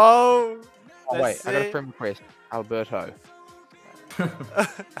 Oh! Oh, wait. Let's I got a see. friend request. Alberto.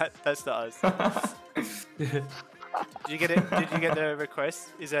 That's not us. Did you get it? Did you get the request?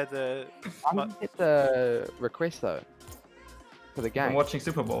 Is that the? I didn't get the request, though. For the game. I'm watching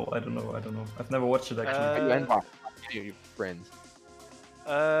Super Bowl. I don't know. I've never watched it actually. Are you invite your friends?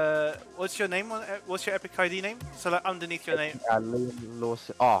 What's your name on? What's your Epic ID name? So like underneath your name. Liam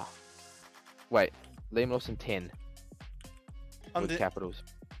Lawson. Oh. Wait. Liam Lawson 10. With capitals.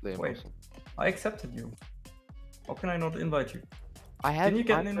 Liam Wait. Lawson. I accepted you. How can I not invite you? I have. Can you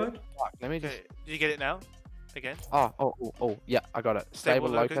get an invite? Fuck, let me just. Okay. Did you get it now? Again? Oh. Yeah, I got it. Stable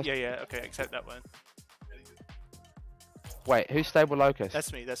locus. Yeah. Okay, accept that one. Wait, who's stable locus?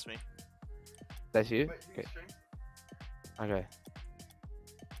 That's me. That's you? Okay. Okay.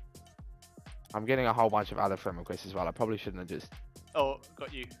 I'm getting a whole bunch of other friend requests as well. I probably shouldn't have just. Oh,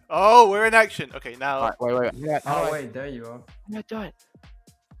 got you. Oh, we're in action. Okay, now. Right, wait. Yeah, Oh wait, there you are. How do I do it?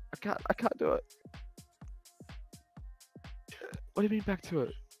 I can't do it. What do you mean back to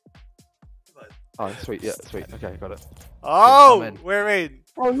it? Oh, sweet. Yeah, sweet. Okay, got it. Oh, I'm in. we're in.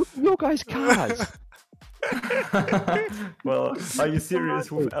 Oh, look at your guys' cars. Well, are you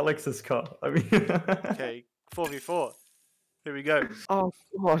serious with Alex's car? I mean. Okay, 4v4. Here we go. Oh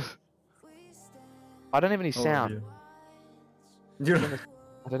god. I don't have any sound. dear. I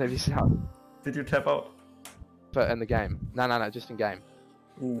don't have any sound. Did you tap out? But in the game. No, just in game.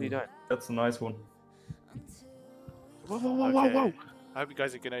 Ooh, What are you doing? that's a nice one. Whoa. I hope you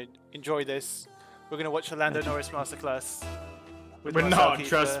guys are gonna enjoy this. We're gonna watch a Lando Norris masterclass. with We're Marcel, not,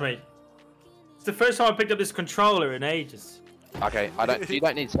 trust Kiefer. me. It's the first time I picked up this controller in ages. Okay, you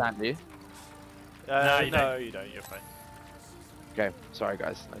don't need sound, do you? No, you you don't. don't. You're fine. Okay, sorry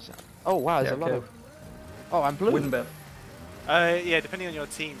guys, no sound. Oh wow, there's Yeah, a lot okay. of. Oh, I'm blue. Win bet. Yeah, depending on your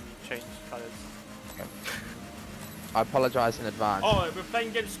team, you change colors. I apologize in advance. Oh, we're playing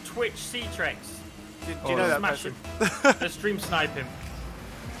against Twitch C-Trex. Do you know that Smash person? him. Let's stream snipe him.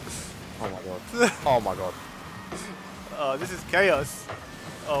 Oh my god. Oh my god. Oh, this is chaos.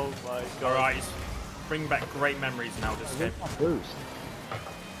 Oh my god. Alright, bring back great memories now this game. Where's my boost? I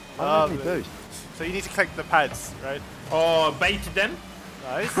Oh, don't have any man. boost. So you need to collect the pads, right? Oh, baited them?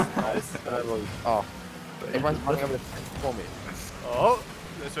 Nice. Oh, Everyone's running over the fence for me. Oh,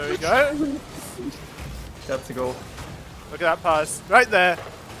 that's where we go. That's a goal. Look at that pass. Right there.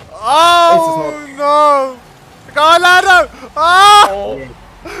 Oh, no. Go on, Lando. Oh,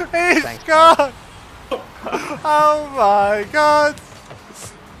 he's Thanks, gone. Oh, my God.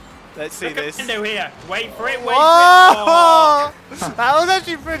 Let's see Look at this. Lando here. Wait for it. Wait for it. Oh, that was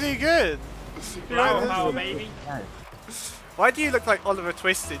actually pretty good. Flower power, baby. Why do you look like Oliver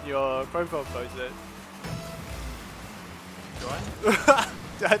Twist in your profile pose then? Do I?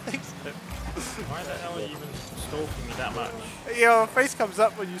 I think so. Why the hell are you even stalking me that much? Your face comes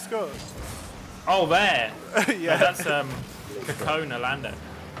up when you score. Oh, there. Yeah. No, that's Cacona Lando.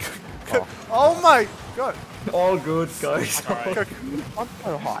 Oh my God. All good, guys. Alright. I'm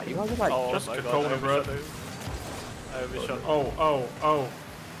so high. You guys are like. Oh Just my a God. corner, bro. I overshot. Oh.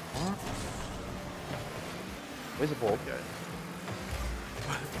 Where's the ball? Okay.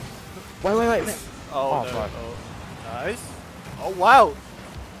 Wait. Oh, Oh, no. fuck. Oh, nice. Oh wow.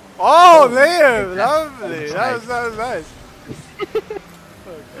 Oh, Liam, lovely. That was nice. Oh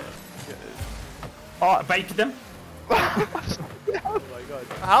God. Get this. Oh, I baited them. Oh my God.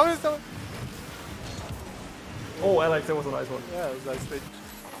 How is that? Oh, Alex, that was a nice one. Yeah, it was nice thing.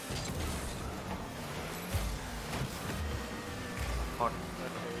 Fuck.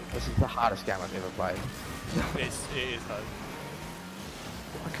 This is the hardest game I've ever played. It is hard.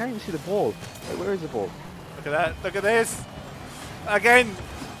 I can't even see the ball. Wait, where is the ball? Look at that. Look at this. Again.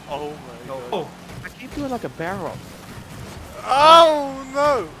 Oh my God. Oh, I keep doing like a barrel. Oh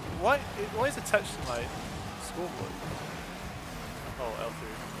no! Why is attached to my scoreboard? Oh, L3.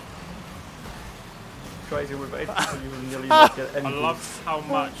 Crazy with 8 people, you will nearly not get I anything. love how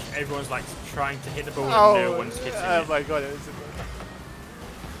much everyone's like trying to hit the ball and no one's hitting Oh it. my God! It was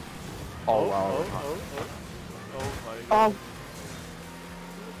Oh, wow. Oh my Oh, God!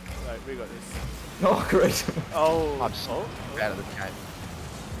 Right, we got this. Oh, great. Oh. I'm so bad at this game.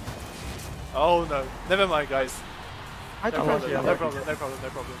 Oh no! Never mind, guys. I No don't problem. yeah, No like problem. No problem. No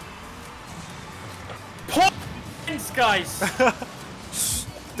problem. Points, guys!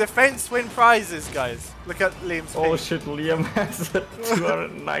 Defense win prizes, guys. Look at Liam's Oh ping. shit, Liam has a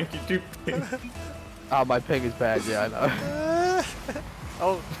 292 ping. Oh, my ping is bad. Yeah, I know.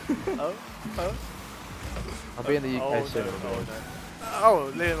 Oh. I'll be in the UK Oh soon. no! Oh no!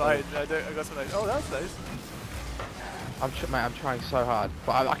 Oh, Liam, I got some nice. Oh, that's nice. Mate, I'm trying so hard,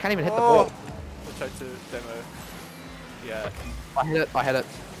 but I can't even hit the Oh. ball. I tried to demo. Yeah. I hit it.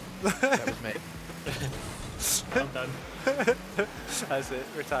 That was me. Well done. That's it.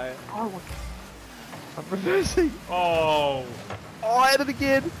 Retire. Oh, I'm reversing. Oh, Oh, I hit it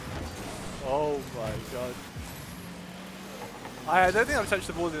again. Oh my God. I don't think I've touched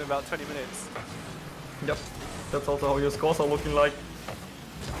the ball in about 20 minutes. Yep, that's also how your scores are looking like.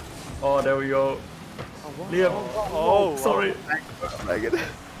 Oh, there we go. Liam. Oh, Sorry. Megan.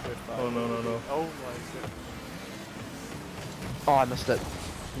 Oh, no. Oh my God. Oh, I missed it.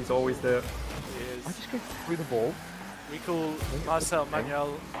 He's always there. He I is. just go through the ball. We call Marcel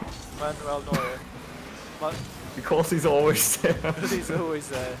Manuel Neuer. Because he's always there. He's always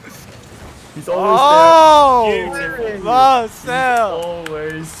there. He's always Oh! Beautiful. Marcel! there.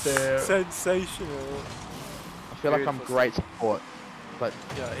 Always there. Sensational. I feel like I'm Beautiful. great support, but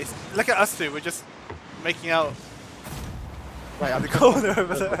Yeah, it's, look at us two. We're just making out wait, in the corner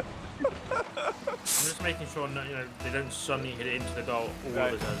over there. I'm just making sure they don't suddenly hit it into the goal all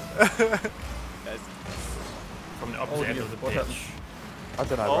Right. of a sudden Yes. from the opposite end dear, of the what pitch. happened? I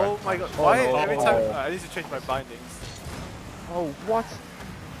don't know. Oh bro. my God! Oh, Why no. every time? Oh. I need to change my bindings. Oh, what?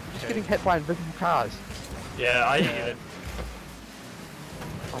 I'm just Okay. getting hit by invisible cars. Yeah, I Yeah. hit it.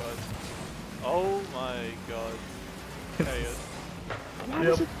 Oh my God! Chaos. Why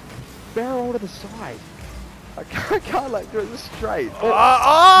does it barrel to the side? I can't like do it straight.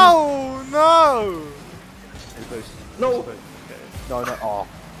 Oh no! It's boost. No. Okay. No. Oh.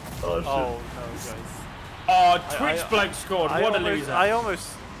 Oh shit. Oh no, guys! Oh, Twitch bloke scored. What a almost, loser. I almost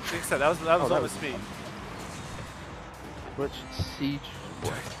think so. That was that almost was me. Which siege?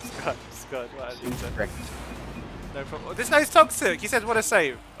 Scott, what a loser. Correct. No problem. This guy's toxic. He said, "What a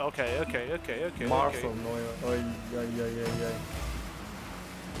save." Okay. Marcel Neuer. Oy.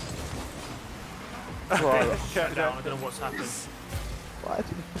 Bro, Shut down. I don't know what's happened. why is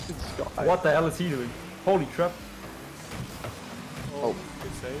the fucking sky? What the hell is he doing? Holy crap. Oh,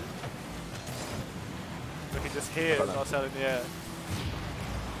 good save. We can just hear Marcel in the air.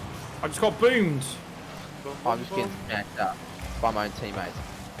 I just got boomed. Boom, I'm boom, just getting boom. smacked up by my own teammates.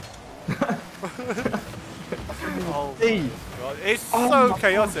 Oh Hey. my God! It's Oh so my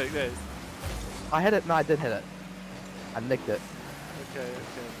chaotic. This. I hit it. No, I did hit it. I nicked it. Okay.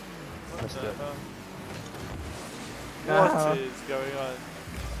 Missed What the it. hell? What is going on?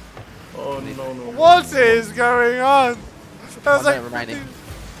 Oh no no. What is going on? That was One minute remaining.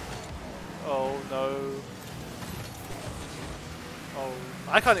 Oh no. Oh,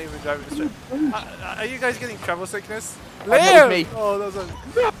 I can't even drive this trip. Are you guys getting travel sickness? That was Liam! me. Oh, that was a...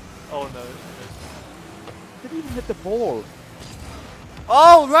 Oh no. Didn't even hit the ball.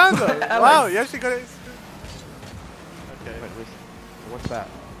 Oh, Lando! Wow, Alex. you actually got it. Okay. Wait, what's that?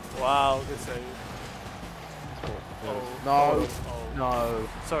 Wow, good save. Oh, No. oh. No.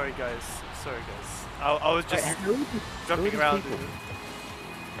 Sorry guys. Sorry guys. I was just Wait, who are these jumping around. people?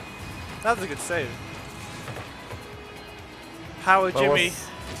 That was a good save. Howard That Jimmy. was-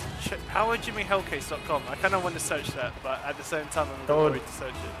 HowardJimmyHellcase.com. I kind of want to search that, but at the same time, I'm a bit Don't. worried to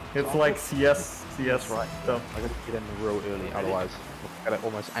search it. It's like CS right. stuff. I gotta get in real early, otherwise I gotta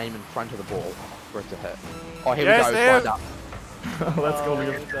almost aim in front of the ball for it to hit. Oh, here Yes, we go. Liam. Wind up. Let's go, Oh,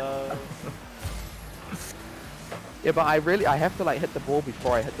 Liam. no. Yeah, but I have to like hit the ball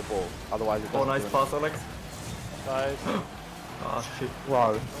before I hit the ball, otherwise it Oh, doesn't nice do pass, Alex. Guys, Ah, shit. anything. Bro,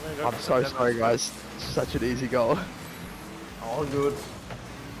 I'm gonna go I'm for so the sorry, demo. guys. Such an easy goal. All good.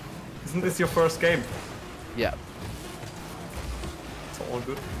 Isn't this your first game? Yeah. It's all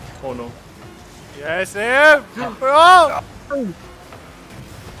good. Oh no. Yes, Liam! Oh!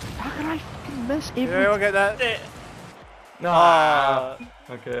 How can I fucking miss every? Yeah, we'll get that. Ah.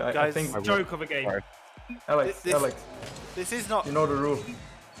 Okay, I Guys, think Joke of a game. Sorry. Alex, this- Alex, This is not. you know the rule.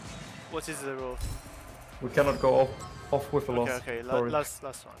 What is the rule? We cannot go off with a loss. Okay, okay. Sorry. Last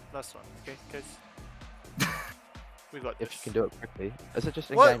one. Okay, guys. We got If this. you can do it quickly. Is it just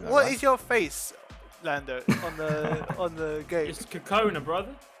in What game? though, What right? is your face, Lando, on the game? It's Kokona,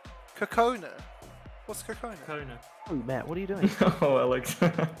 brother. Kokona. What's Kokona? Kokona. Oh, Matt, what are you doing? Oh, Alex.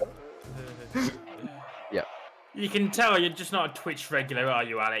 Yep. You can tell you're just not a Twitch regular, are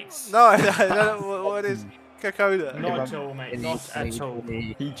you, Alex? No, I don't know what is Kokona. Not at all, mate. Not at all.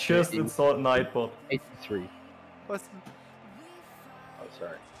 He just installed Nightbot. 83. What's Oh,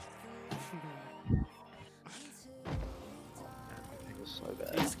 sorry. It was so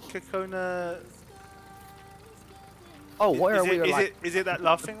bad. is Kokona? Oh, where are we? Is it that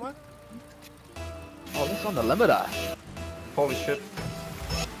laughing one? Oh, that's on the limiter. Holy shit.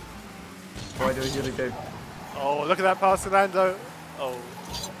 Why do I hear the game? Oh, look at that pass to Lando. Oh,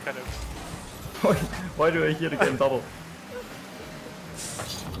 kind of. Why do I hear the game double?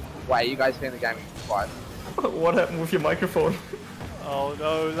 Wait, you guys playing the game quiet? What happened with your microphone? Oh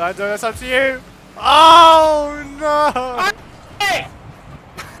no, Lando, that's up to you. Oh no! Hey!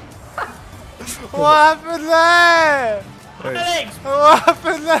 What happened there? Wait, Alex! What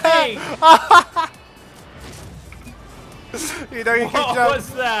happened Hey! there? You know you can What jump. was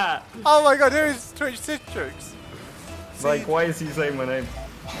that? Oh my god, here is Twitch Citrix. like, why is he saying my name?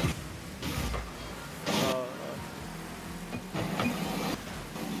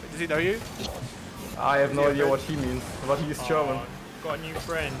 Does he know you? I have no he a idea French? what he means, but he's German. Oh, got a new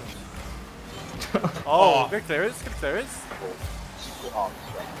friend. Oh, Oh. good clearance, good clearance. Oh,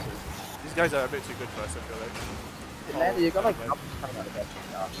 These guys are a bit too good for us, I feel like. Lando, you got like man. numbers coming out of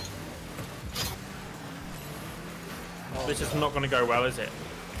that. This is not going to go well, is it?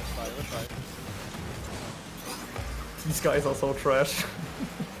 We're fine. These guys are so trash.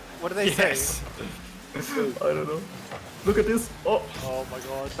 What do they Yes. I don't know. Look at this. Oh, say? Oh my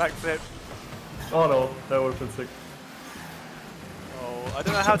god, backflip. oh no, that would have been sick. Oh, I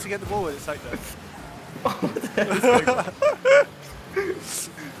don't know how to get the ball when it's like that. What the hell is going on?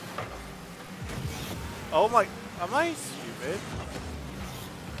 Oh my, am I stupid?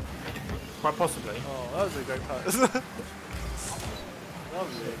 Quite possibly. Oh, that was a great pass.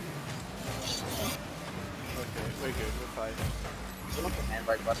 Lovely. Okay, we're good, we're fine. You want the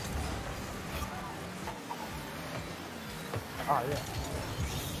handbrake button? Oh, yeah.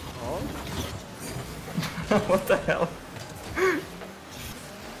 Oh, What the hell?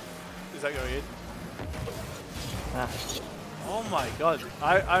 is that going in? Ah. Oh my god,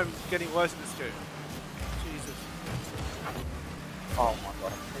 I'm getting worse in this game. Jesus. Oh my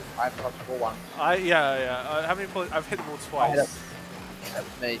god. I've touched ball once. Yeah. How many balls? I've hit the ball I had twice. That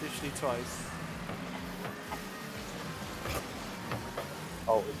was me. Literally twice.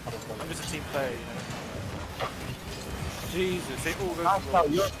 Oh, it's coming from I'm just a team player, you know. Jesus, they all go Marcel, for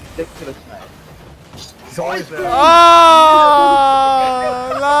the you're ridiculous, mate. He's always there. Oh,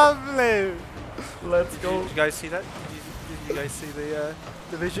 lovely! Let's go. Did you guys see that? Did you guys see the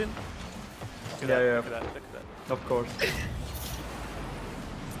vision? Look at that, Yeah. Look at that, look at that. Of course.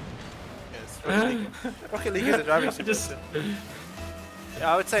 Yes, Rocket League is a driving simulator.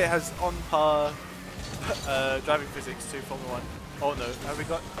 Yeah, I would say it has on par driving physics to Formula 1. Oh no, have we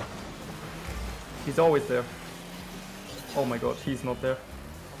got? He's always there. Oh my god, he's not there.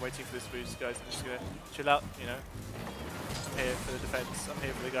 I'm waiting for this boost, guys. I'm just gonna chill out, you know. I'm here for the defense. I'm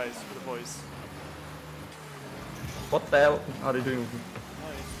here for the guys, for the boys. What the hell are they doing?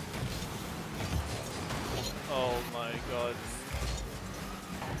 Nice. Oh my god.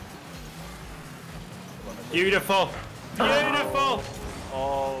 Beautiful. Beautiful.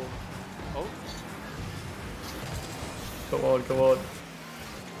 Oh. Oh. Come on, come on.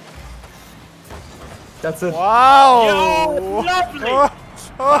 That's it. Wow! Yo, lovely.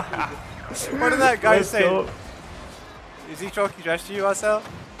 What did that guy Let's say? go. Is he talking trash to you, Marcel?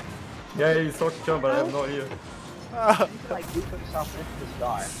 Yeah, he's talking German, but I have no idea. You can like loop yourself into the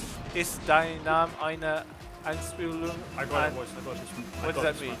sky. Ist dein Name eine Anspielung? I got it, boys. I got this one. What does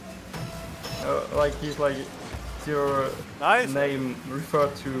that mean? Like he's like, is your Nice. name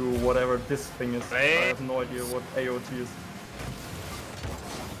referred to whatever this thing is? I Hey. have no idea what AOT is.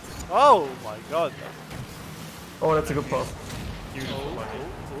 Oh my god. Oh, that's a good pass. Beautiful. Oh, buddy.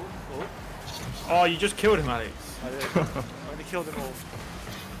 oh. Oh, you just killed him, Alex. I did. I only killed them all.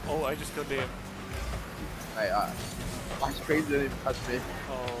 Oh, I just killed him. Hey, my screen didn't even touch me.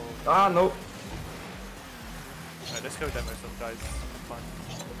 Oh. Ah, no. Alright, let's go demo some guys. Come on.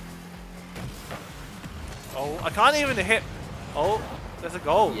 Oh, I can't even hit. Oh, there's a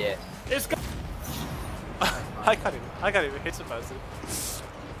goal. Yeah. It's go. I can't even hit a person.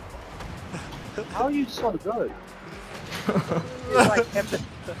 How are you so good? You're like kept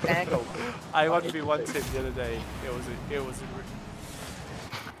the angle. I 1v1 him the other day.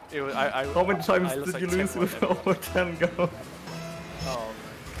 I How many times I lost did you like lose 10-1 with every time. over 10 goals? Oh,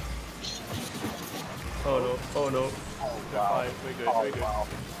 Oh no, oh no. Oh we're wow. fine. We're good. Oh We're good. wow.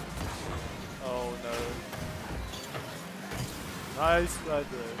 Oh no. Nice,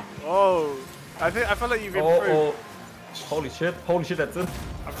 Lando. Oh, I feel like you've improved. Oh, oh. Holy shit, that's it.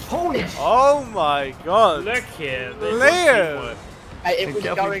 Holy Oh my god. Look here. They Liam! got Hey, it And was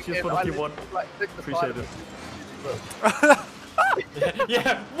careful, going cheers in. for the I team literally, one. like, clicked the Appreciate button. teamwork.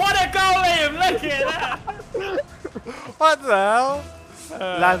 Yeah, what a goal, Liam! Look at that. What the hell?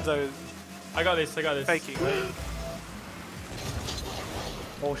 Lando I got this. I got this. faking, right?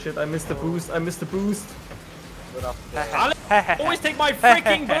 Oh shit, I missed the boost, I missed the boost. Good up. Alex, always take my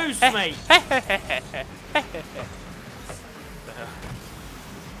freaking boost, mate.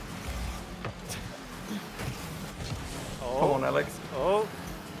 Come on, Alex. Oh.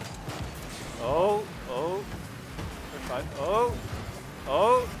 Oh. Oh. We're fine. Oh.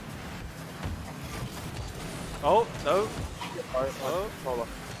 Oh. Oh. No. Oh.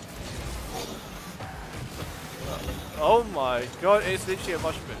 Oh my god, it's literally a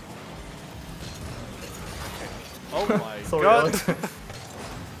mosh pit. Oh my Sorry, god. Alex.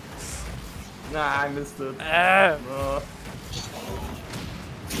 Nah, I missed it. Ah. No.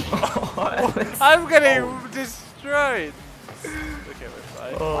 Oh, Alex. I'm getting destroyed. Okay, we're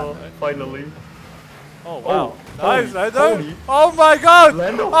fine. Oh, finally. Oh wow. Oh, Nice, holy, Lando. holy. Oh my god.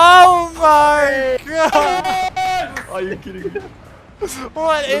 Lando. Oh my god. Are you kidding me?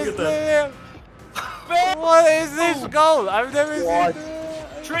 What is at that. this? What is this goal? I've never What? seen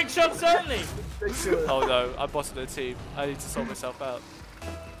that. Trick shots only. Oh no, I'm bossing the team. I need to sort myself out.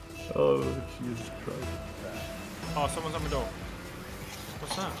 Oh, Jesus Christ. Oh, someone's on my door.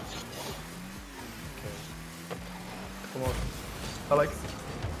 What's that? Come on. Alex.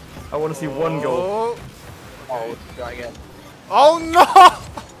 I want to see one goal. Oh, it's going in. Oh no!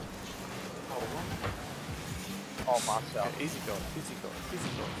 Oh, Marcel. Okay, easy goal, easy goal, easy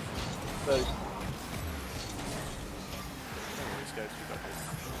goal. Boost. Let's go, we got this.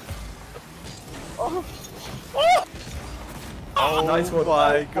 Oh. Oh Nice one.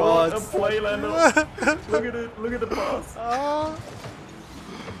 my god. What a play, Lando. Look at it. Look at the pass. Oh.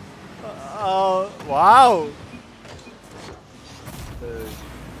 Oh, wow.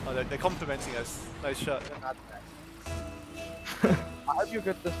 Oh, they're complimenting us. Nice shot. I hope you're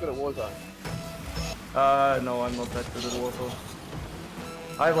this good at Warzone. No, I'm not that good at Warzone.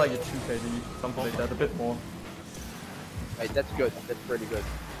 I have like a 2 KD, something like that, a bit more. Hey, that's good. That's pretty good.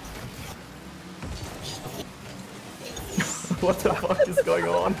 What the fuck is going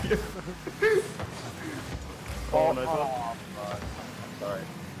on here? Oh, nice one. Oh, fuck. Sorry.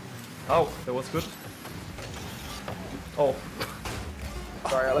 Oh, that was good. Oh,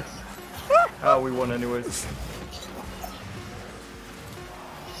 Sorry, Alex. we won anyways.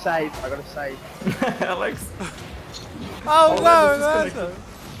 Save. I gotta save. Alex. Oh, no, Lando's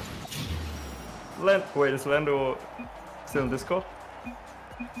Lando. Wait, is Lando still in Discord?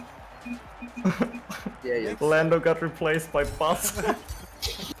 Yeah, yeah. Lando got replaced by Buzz.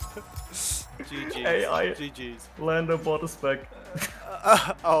 GG's. AI. GG's. Lando bought us back.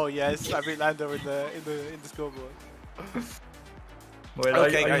 Oh yes, I beat Lando in the scoreboard. Wait, Okay,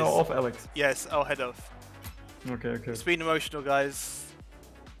 are you now guys. off, Alex? Yes, I'll head off. Okay. It's been emotional, guys.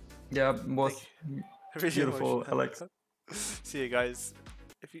 Yeah, was Really beautiful, emotional. Alex. See you guys.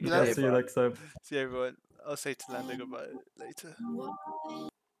 If you Yeah, see you next time. see everyone. I'll say to Lando goodbye later.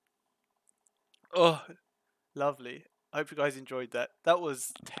 Oh, lovely. I hope you guys enjoyed that. That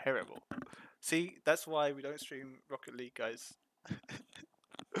was terrible. See, that's why we don't stream Rocket League, guys.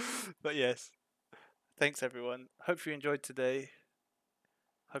 But yes, thanks everyone. Hope you enjoyed today.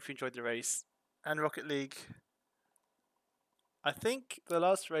 Hope you enjoyed the race and Rocket League. I think the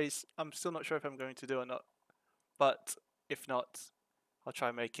last race, I'm still not sure if I'm going to do or not. But if not, I'll try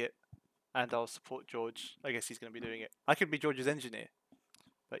and make it. And I'll support George. I guess he's going to be doing it. I could be George's engineer.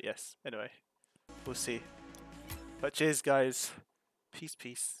 But yes, anyway, we'll see. But cheers, guys. Peace,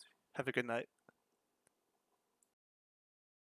 peace. Have a good night.